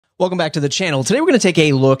Welcome back to the channel. Today we're going to take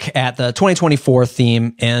a look at the 2024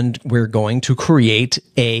 theme, and we're going to create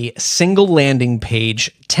a single landing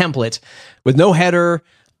page template with no header,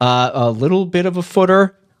 a little bit of a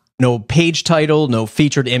footer, no page title, no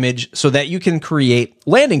featured image, so that you can create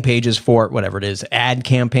landing pages for whatever it is, ad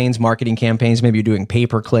campaigns, marketing campaigns. Maybe you're doing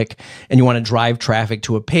pay-per-click and you want to drive traffic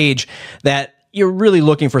to a page that you're really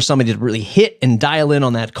looking for somebody to really hit and dial in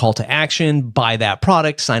on that call to action, buy that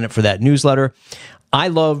product, sign up for that newsletter. I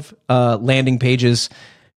love landing pages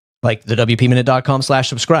like the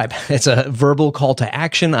wpminute.com/subscribe. It's a verbal call to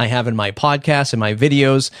action I have in my podcast and my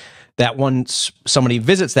videos that once somebody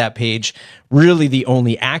visits that page, really the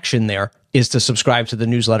only action there is to subscribe to the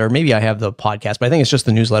newsletter. Maybe I have the podcast, but I think it's just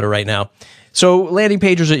the newsletter right now. So landing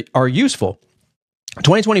pages are useful.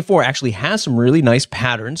 2024 actually has some really nice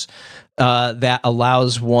patterns that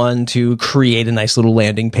allows one to create a nice little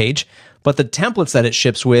landing page, but the templates that it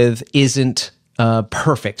ships with isn't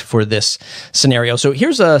perfect for this scenario. So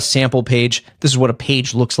here's a sample page. This is what a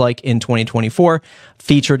page looks like in 2024.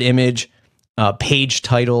 Featured image, page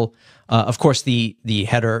title, of course, the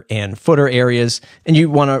header and footer areas, and you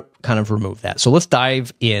want to kind of remove that. So let's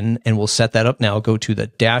dive in and we'll set that up now. Go to the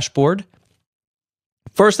dashboard.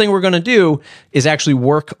 First thing we're going to do is actually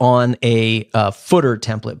work on a footer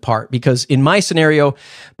template part, because in my scenario,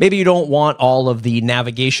 maybe you don't want all of the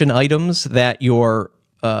navigation items that your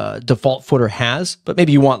default footer has, but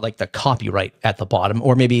maybe you want like the copyright at the bottom,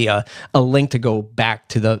 or maybe a link to go back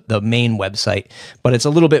to the main website, but it's a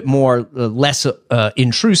little bit more less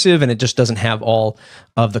intrusive, and it just doesn't have all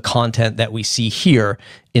of the content that we see here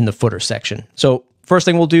in the footer section. So first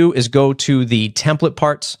thing we'll do is go to the template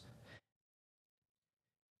parts,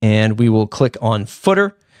 and we will click on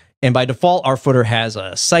footer. And by default, our footer has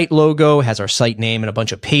a site logo, has our site name, and a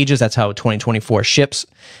bunch of pages. That's how 2024 ships.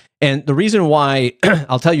 And the reason why,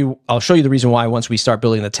 I'll show you the reason why once we start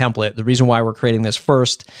building the template. The reason why we're creating this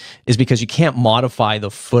first is because you can't modify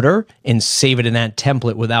the footer and save it in that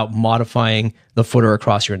template without modifying the footer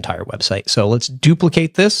across your entire website. So let's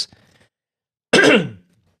duplicate this.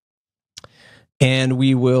 And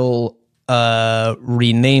we will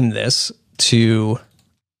rename this to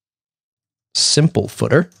simple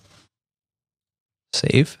footer.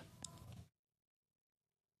 Save.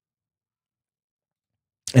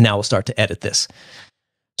 And now we'll start to edit this.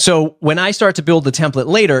 So when I start to build the template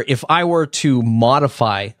later, if I were to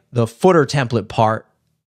modify the footer template part,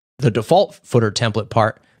 the default footer template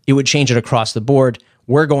part, it would change it across the board.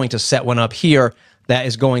 We're going to set one up here that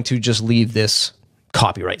is going to just leave this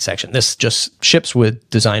copyright section. This just ships with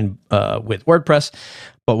design with WordPress.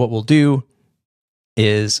 But what we'll do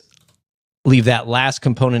is leave that last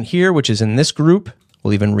component here, which is in this group.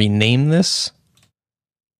 We'll even rename this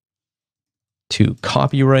to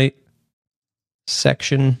copyright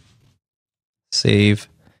section, save,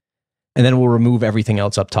 and then we'll remove everything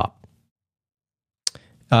else up top.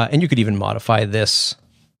 And you could even modify this.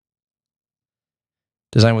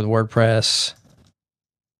 Design with WordPress,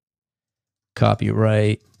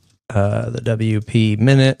 copyright, the WP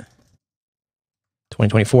Minute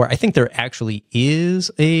 2024. I think there actually is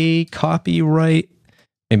a copyright,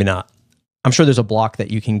 maybe not. I'm sure there's a block that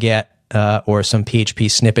you can get or some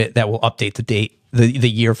PHP snippet that will update the date, the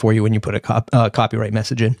year for you when you put a copyright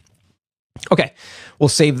message in. Okay, we'll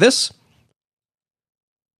save this.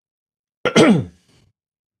 And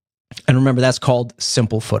remember, that's called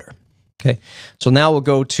simple footer. Okay, so now we'll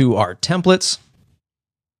go to our templates.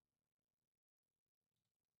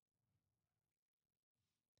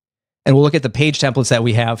 And we'll look at the page templates that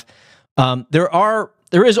we have.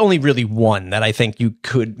 There is only really one that I think you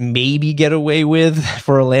could maybe get away with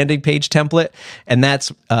for a landing page template, and that's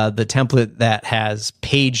the template that has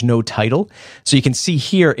page no title. So you can see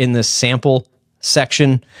here in this sample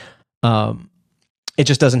section, it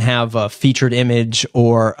just doesn't have a featured image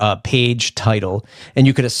or a page title, and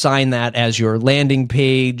you could assign that as your landing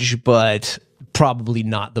page, but probably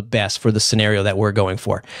not the best for the scenario that we're going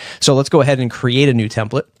for. So let's go ahead and create a new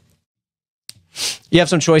template. You have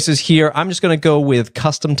some choices here. I'm just going to go with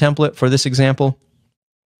custom template for this example.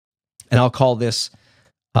 And I'll call this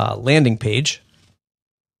landing page.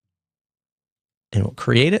 And we'll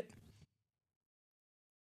create it.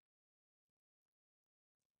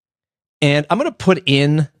 And I'm going to put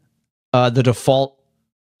in the default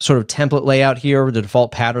sort of template layout here, the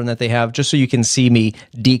default pattern that they have, just so you can see me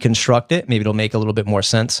deconstruct it. Maybe it'll make a little bit more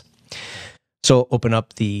sense. So open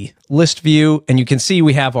up the list view, and you can see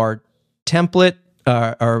we have our template,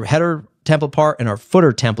 our header template part and our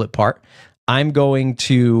footer template part. I'm going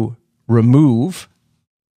to remove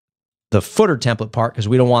the footer template part because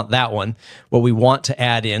we don't want that one. What we want to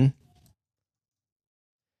add in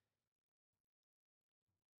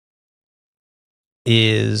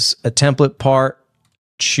is a template part,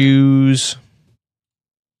 choose,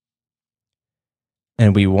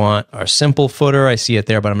 and we want our simple footer. I see it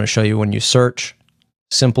there, but I'm going to show you when you search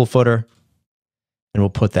simple footer, and we'll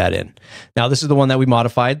put that in. Now, this is the one that we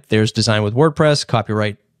modified. There's design with WordPress,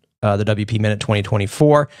 copyright the WP Minute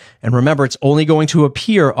 2024. And remember, it's only going to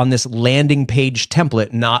appear on this landing page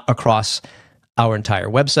template, not across our entire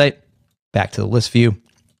website. Back to the list view.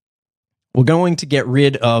 We're going to get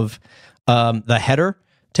rid of the header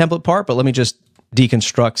template part, but let me just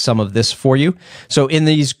deconstruct some of this for you. So in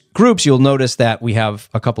these groups, you'll notice that we have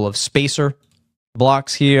a couple of spacer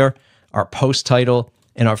blocks here, our post title,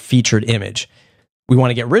 and our featured image. We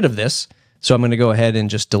want to get rid of this, so I'm going to go ahead and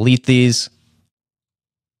just delete these.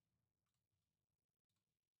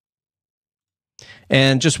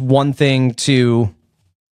 And just one thing to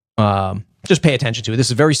just pay attention to. This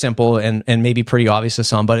is very simple and maybe pretty obvious to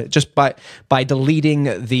some, but just by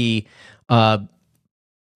deleting the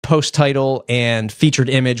post title and featured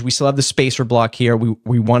image, we still have the spacer block here.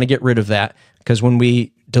 We want to get rid of that, because when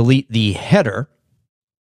we delete the header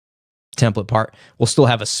template part, we'll still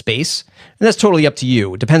have a space, and that's totally up to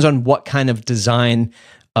you. It depends on what kind of design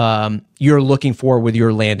you're looking for with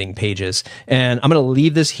your landing pages. And I'm going to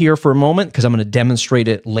leave this here for a moment because I'm going to demonstrate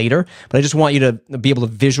it later, but I just want you to be able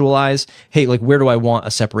to visualize, hey, like, where do I want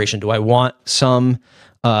a separation? Do I want some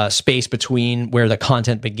space between where the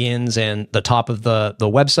content begins and the top of the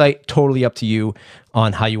website? Totally up to you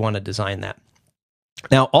on how you want to design that.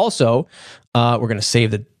 Now, also, we're going to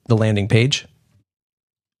save the landing page.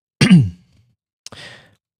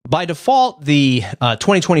 By default, the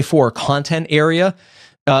 2024 content area,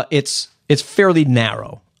 it's fairly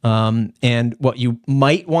narrow. And what you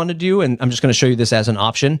might want to do, and I'm just going to show you this as an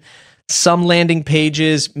option, some landing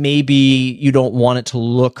pages, maybe you don't want it to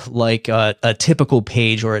look like a typical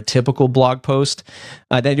page or a typical blog post.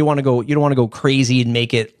 Then you don't want to go crazy and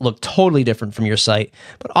make it look totally different from your site.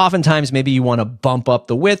 But oftentimes, maybe you want to bump up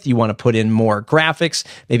the width. You want to put in more graphics.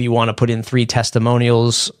 Maybe you want to put in 3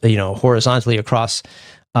 testimonials, horizontally across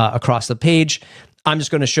the page. I'm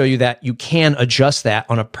just going to show you that you can adjust that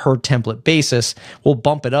on a per template basis. We'll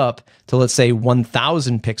bump it up to, let's say,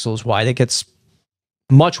 1,000 pixels wide. It gets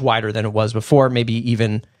much wider than it was before. Maybe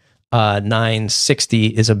even 960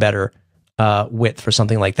 is a better width for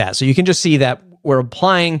something like that. So you can just see that we're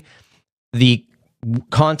applying the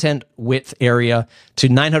content width area to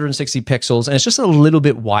 960 pixels, and it's just a little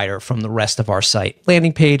bit wider from the rest of our site.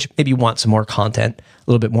 Landing page, maybe you want some more content, a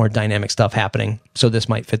little bit more dynamic stuff happening, so this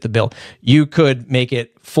might fit the bill. You could make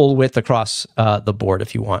it full width across the board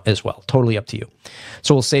if you want as well. Totally up to you.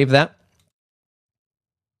 So we'll save that.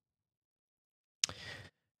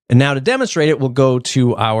 And now to demonstrate it, we'll go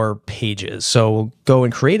to our pages. So we'll go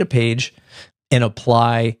and create a page and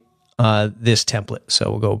apply this template.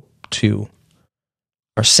 So we'll go to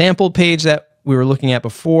our sample page that we were looking at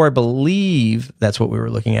before. I believe that's what we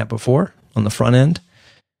were looking at before on the front end.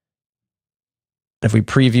 If we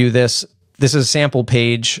preview this, this is a sample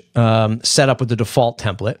page set up with the default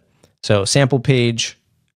template. So sample page,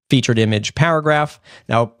 featured image, paragraph.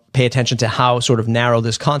 Now pay attention to how sort of narrow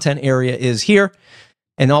this content area is here.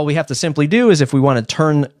 And all we have to simply do is, if we want to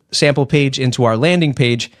turn sample page into our landing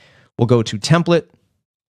page, we'll go to template,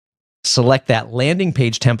 select that landing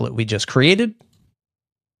page template we just created,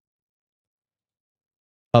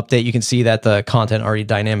 update. You can see that the content already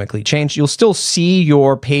dynamically changed. You'll still see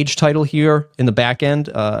your page title here in the back end,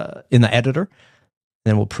 in the editor.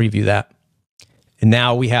 Then we'll preview that. And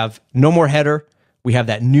now we have no more header. We have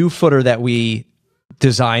that new footer that we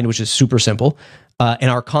designed, which is super simple.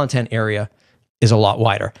 And our content area is a lot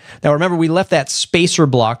wider. Now remember, we left that spacer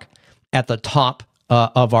block at the top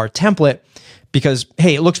of our template because,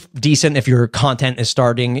 hey, it looks decent if your content is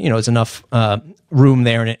starting, it's enough room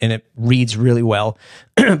there and it reads really well.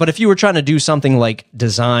 But if you were trying to do something like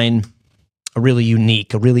design a really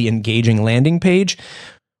unique, a really engaging landing page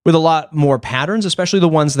with a lot more patterns, especially the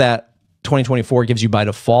ones that 2024 gives you by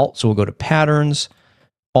default. So we'll go to patterns,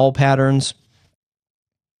 all patterns.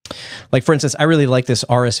 Like, for instance, I really like this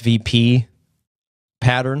RSVP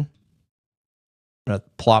pattern. I'm going to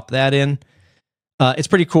plop that in. It's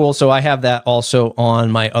pretty cool. So I have that also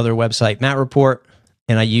on my other website, Matt Report,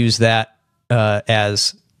 and I use that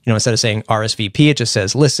as, instead of saying RSVP, it just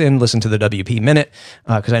says listen to the WP Minute,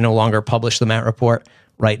 because I no longer publish the Matt Report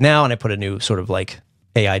right now, and I put a new sort of like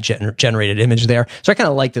AI generated image there. So I kind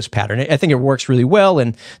of like this pattern. I think it works really well,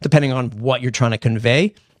 and depending on what you're trying to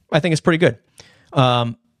convey, I think it's pretty good.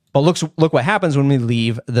 But look what happens when we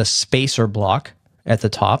leave the spacer block at the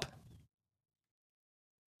top.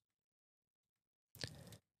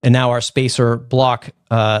 And now our spacer block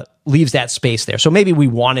leaves that space there. So maybe we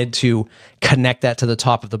wanted to connect that to the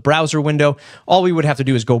top of the browser window. All we would have to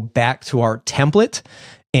do is go back to our template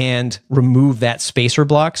and remove that spacer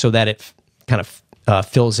block so that it kind of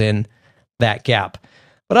fills in that gap.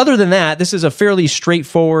 But other than that, this is a fairly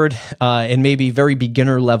straightforward and maybe very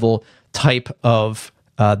beginner level type of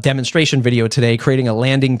demonstration video today, creating a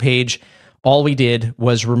landing page. All we did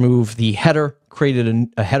was remove the header, created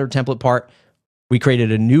a header template part. We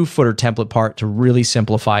created a new footer template part to really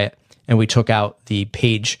simplify it. And we took out the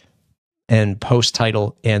page and post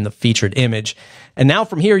title and the featured image. And now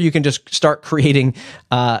from here, you can just start creating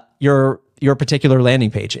your particular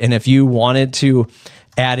landing page. And if you wanted to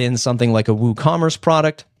add in something like a WooCommerce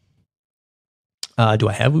product, do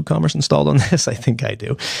I have WooCommerce installed on this? I think I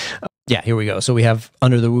do. Yeah, here we go. So we have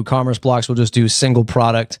under the WooCommerce blocks, we'll just do single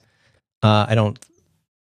product. I only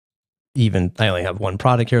have one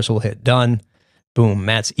product here, so we'll hit done. Boom,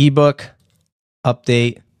 Matt's ebook,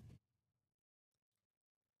 update.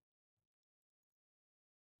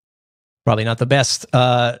 Probably not the best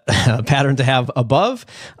pattern to have above,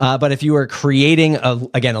 but if you are creating,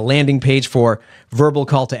 again, a landing page for verbal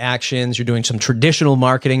call to actions, you're doing some traditional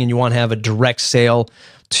marketing and you want to have a direct sale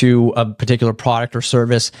to a particular product or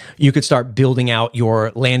service, you could start building out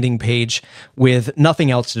your landing page with nothing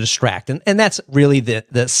else to distract. And that's really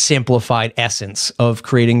the simplified essence of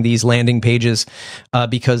creating these landing pages,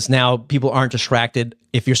 because now people aren't distracted.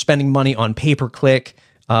 If you're spending money on pay-per-click,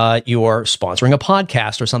 you're sponsoring a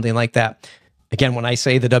podcast or something like that. Again, when I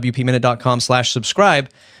say the WPminute.com/subscribe,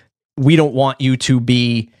 we don't want you to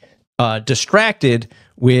be distracted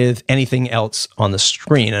with anything else on the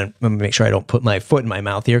screen. And I'm gonna make sure I don't put my foot in my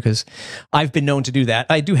mouth here because I've been known to do that.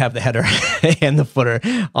 I do have the header and the footer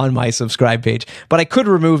on my subscribe page, but I could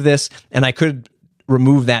remove this and I could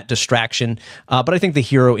remove that distraction. But I think the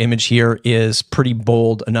hero image here is pretty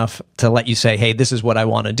bold enough to let you say, hey, this is what I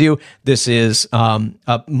want to do. This is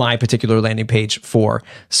my particular landing page for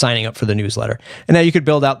signing up for the newsletter. And now you could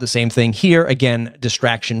build out the same thing here. Again,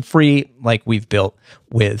 distraction free, like we've built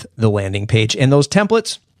with the landing page. And those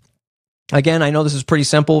templates, again, I know this is pretty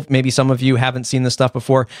simple. Maybe some of you haven't seen this stuff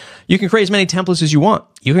before. You can create as many templates as you want.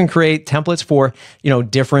 You can create templates for,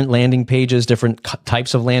 different landing pages, different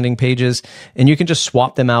types of landing pages, and you can just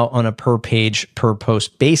swap them out on a per page, per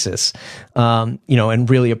post basis, and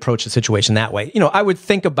really approach the situation that way. I would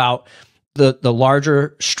think about the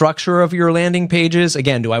larger structure of your landing pages.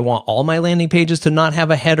 Again, do I want all my landing pages to not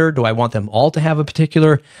have a header? Do I want them all to have a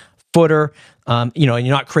particular footer? And you're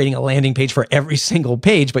not creating a landing page for every single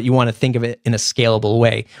page, but you want to think of it in a scalable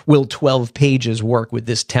way. Will 12 pages work with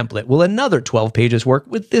this template? Will another 12 pages work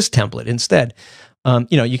with this template instead?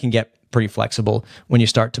 You can get pretty flexible when you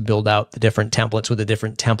start to build out the different templates with the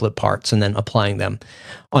different template parts and then applying them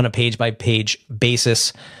on a page-by-page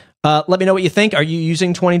basis. Let me know what you think. Are you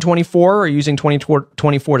using 2024 or using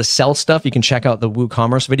 2024 to sell stuff? You can check out the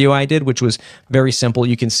WooCommerce video I did, which was very simple.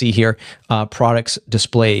 You can see here, products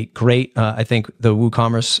display great. I think the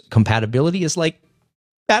WooCommerce compatibility is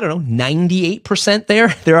 98%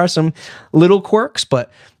 there. There are some little quirks,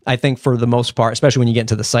 but I think for the most part, especially when you get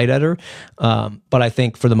into the site editor, but I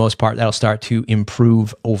think for the most part, that'll start to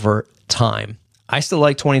improve over time. I still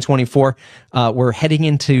like 2024. We're heading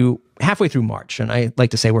into halfway through March, and I like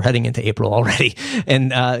to say we're heading into April already.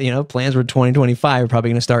 And, plans for 2025 are probably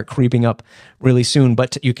going to start creeping up really soon,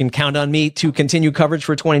 but you can count on me to continue coverage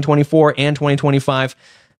for 2024 and 2025.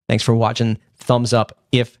 Thanks for watching. Thumbs up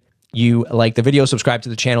if you like the video. Subscribe to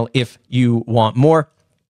the channel if you want more.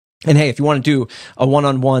 And hey, if you want to do a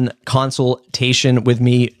one-on-one consultation with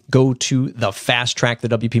me, go to the fast track, the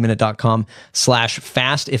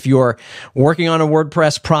WPminute.com/fast. If you're working on a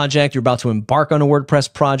WordPress project, you're about to embark on a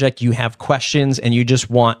WordPress project, you have questions and you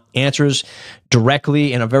just want answers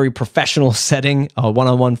directly in a very professional setting, a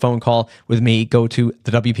one-on-one phone call with me, go to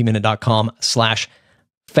the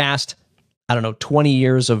WPminute.com/fast. 20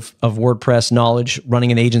 years of WordPress knowledge,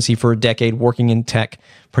 running an agency for a decade, working in tech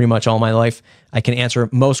pretty much all my life. I can answer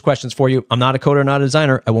most questions for you. I'm not a coder, not a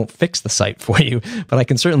designer. I won't fix the site for you, but I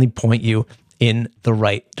can certainly point you in the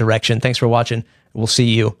right direction. Thanks for watching. We'll see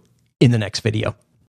you in the next video.